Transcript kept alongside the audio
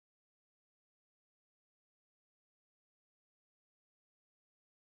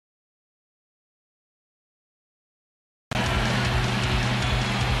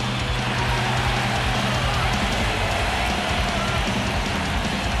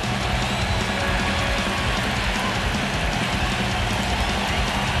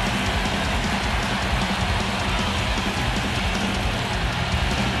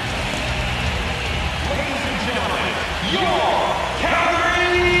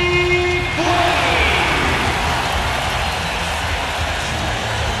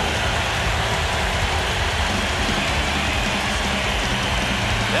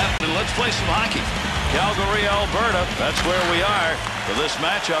That's where we are for this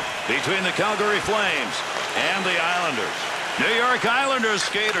matchup between the Calgary Flames and the Islanders. New York Islanders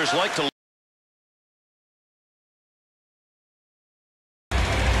skaters like to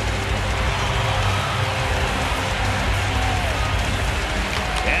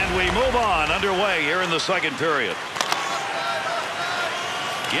move on underway here in the second period.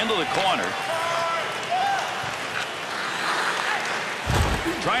 Into the corner.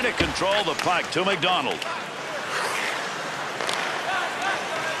 Trying to control the puck to McDonald.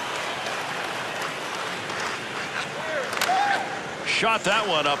 Shot that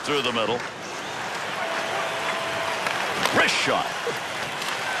one up through the middle. Wrist shot.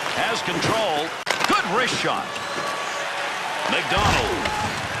 Has control. Good wrist shot. McDonald.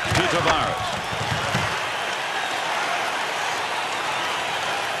 To Tavares.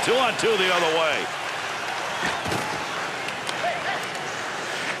 2-on-2 the other way.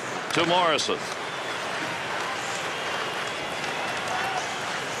 To Morrison.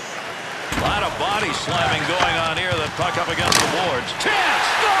 A lot of body slamming going on here. That puck up against the boards. Chance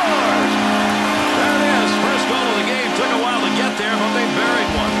scores! There it is. First goal of the game. Took a while to get there, but they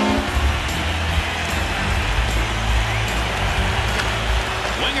buried one.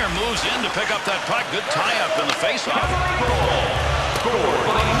 Winger moves in to pick up that puck. Good tie-up in the face-off. Scored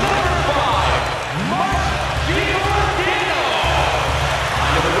by number 5, Mark Giordano.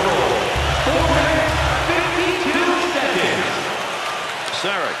 Time of the goal, 4 minutes, 52 seconds.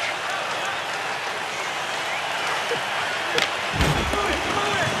 Sarich.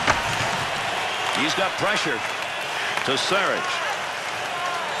 He's got pressure to Sarich.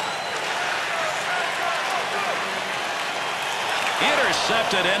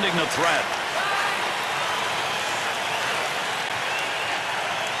 Intercepted, ending the threat.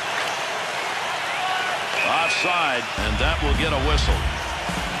 Offside, and that will get a whistle.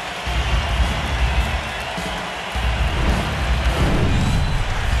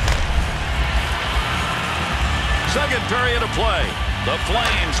 Second period of play. The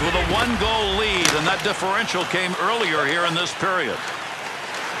Flames with a 1-goal lead, and that differential came earlier here in this period.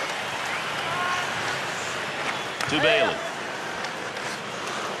 To Bailey.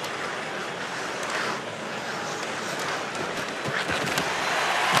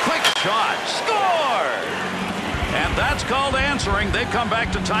 Shot. Score! And that's called answering. They've come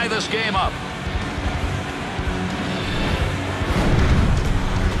back to tie this game up.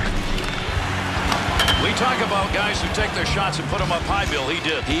 We talk about guys who take their shots and put them up high, Bill. He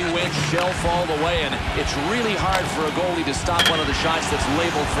did. He went shelf all the way, and it's really hard for a goalie to stop one of the shots that's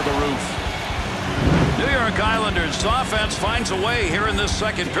labeled for the roof. New York Islanders offense finds a way here in this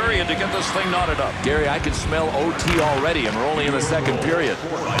second period to get this thing knotted up. Gary, I can smell OT already, and we're only in the second period.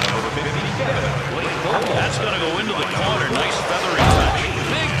 That's going to go into the corner. Nice feathery touch.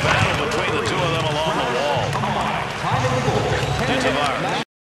 Big battle between the two of them along the wall. To Tavares.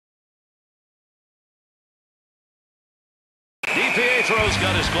 DiPietro's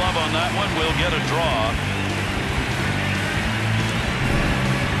got his glove on that one. We'll get a draw.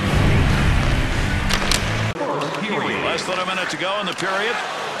 Less than a minute to go in the period.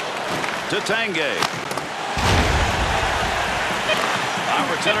 To Tanguay.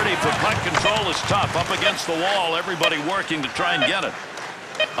 Opportunity for puck control is tough. Up against the wall. Everybody working to try and get it.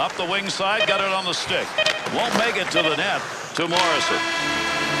 Up the wing side. Got it on the stick. Won't make it to the net. To Morrison.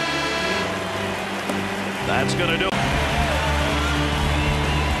 That's going to do it.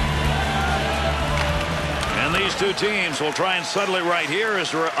 And these two teams will try and settle it right here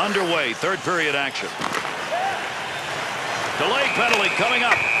as we're underway. Third period action. Delayed penalty coming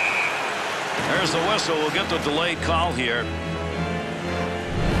up. There's the whistle. We'll get the delayed call here.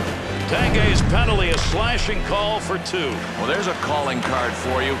 Tanguay's penalty, a slashing call for 2. Well, there's a calling card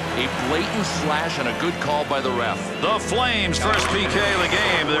for you. A blatant slash and a good call by the ref. The Flames first PK of the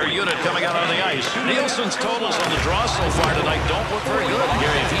game. Their unit coming out on the ice. Nielsen's totals on the draw so far tonight don't look very good.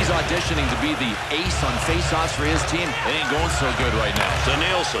 Gary, if he's auditioning to be the ace on faceoffs for his team, it ain't going so good right now. To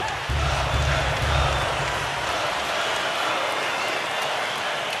Nielsen.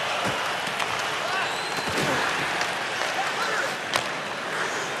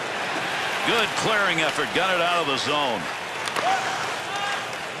 Good clearing effort. Got it out of the zone.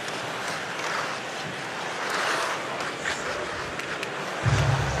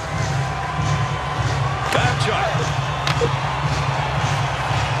 Back shot.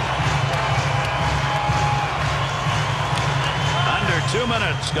 Under 2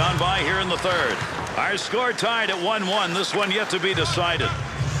 minutes gone by here in the third. Our score tied at 1-1. This one yet to be decided.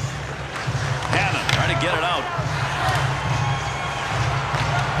 Hannon trying to get it out.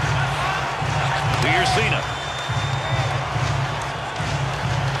 To Yercina.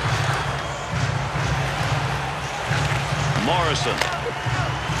 Morrison.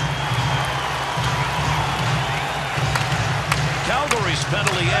 Calgary's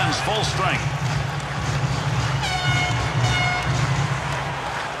penalty ends full strength.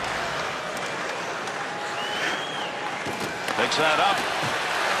 Picks that up.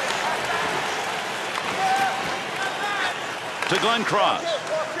 To Glenn Cross.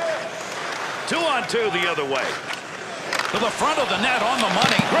 2-on-2 the other way. To the front of the net on the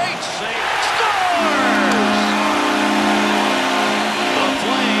money. Great save. Scores! The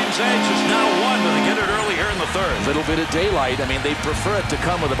Flames' edge is now won, but they get it early here in the third. A little bit of daylight. I mean, they prefer it to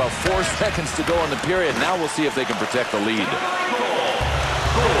come with about 4 seconds to go in the period. Now we'll see if they can protect the lead.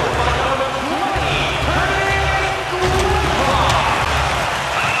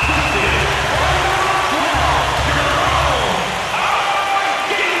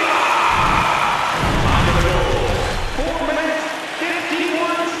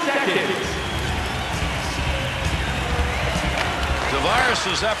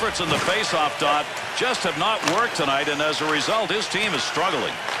 Tavares' efforts in the face-off dot just have not worked tonight, and as a result, his team is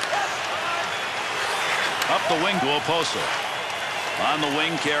struggling. Up the wing to Oposo. On the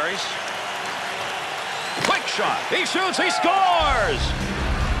wing carries. Quick shot. He shoots. He scores!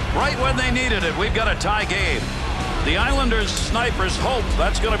 Right when they needed it. We've got a tie game. The Islanders' snipers hope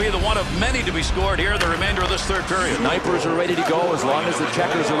that's going to be the one of many to be scored here the remainder of this third period. Snipers are ready to go as long as the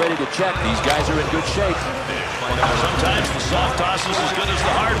checkers are ready to check. These guys are in good shape. Sometimes the soft toss is as good as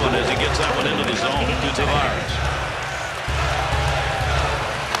the hard one as he gets that one into the zone to Tavares.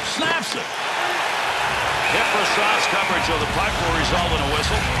 Snaps it. Kiprasov's coverage of the puck will result in a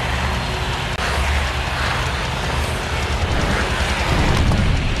whistle.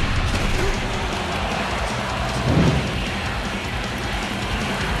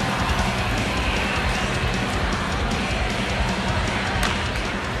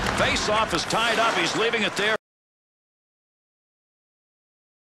 Face-off is tied up. He's leaving it there.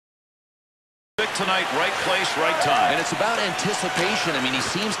 Tonight, right place, right time. And it's about anticipation. I mean, he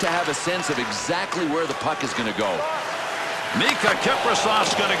seems to have a sense of exactly where the puck is going to go. Mika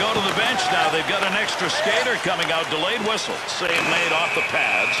Kiprasov's going to go to the bench now. They've got an extra skater coming out. Delayed whistle. Save made off the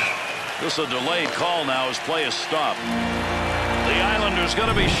pads. This is a delayed call now as play is stopped. The Islanders going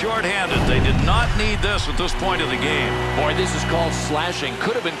to be shorthanded. They did not need this at this point of the game. Boy, this is called slashing.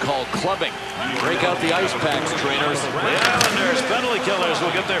 Could have been called clubbing. Break out the ice packs, trainers. The Islanders, penalty killers,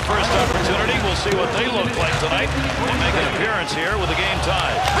 will get their first opportunity. We'll see what they look like tonight. They make an appearance here with the game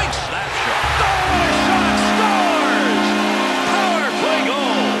tied. Big snapshot. Shot scores! Power play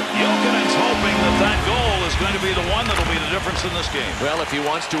goal. Jokinen's hoping that that goal is going to be the one that will be the difference in this game. Well, if he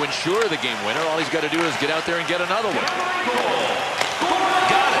wants to ensure the game winner, all he's got to do is get out there and get another one.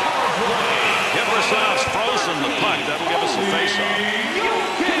 Got it. Kiprasov's frozen the puck. That'll give us a face-off.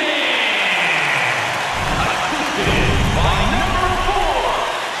 By number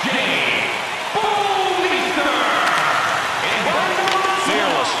 4, James Bollister.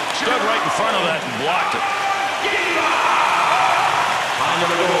 Fearless. Stood right in front of that and blocked it.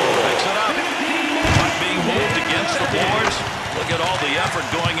 Picks it up. Puck being moved against the boards. Look at all the effort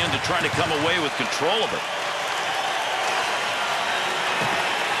going into trying to come away with control of it.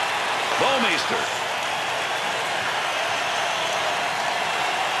 Bollister.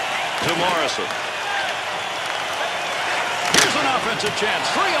 To Morrison. Here's an offensive chance.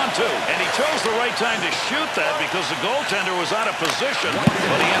 3-on-2. And he chose the right time to shoot that because the goaltender was out of position,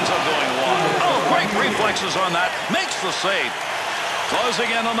 but he ends up going wide. Oh, great reflexes on that. Makes the save.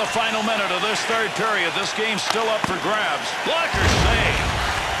 Closing in on the final minute of this third period. This game's still up for grabs. Blocker save.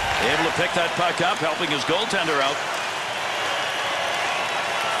 Able to pick that puck up, helping his goaltender out.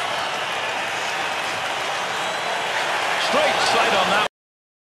 Straight sight on that.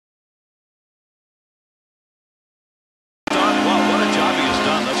 Well, what a job he has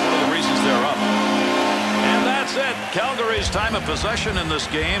done. That's one of the reasons they're up. And that's it. Calgary's time of possession in this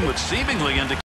game would seemingly indicate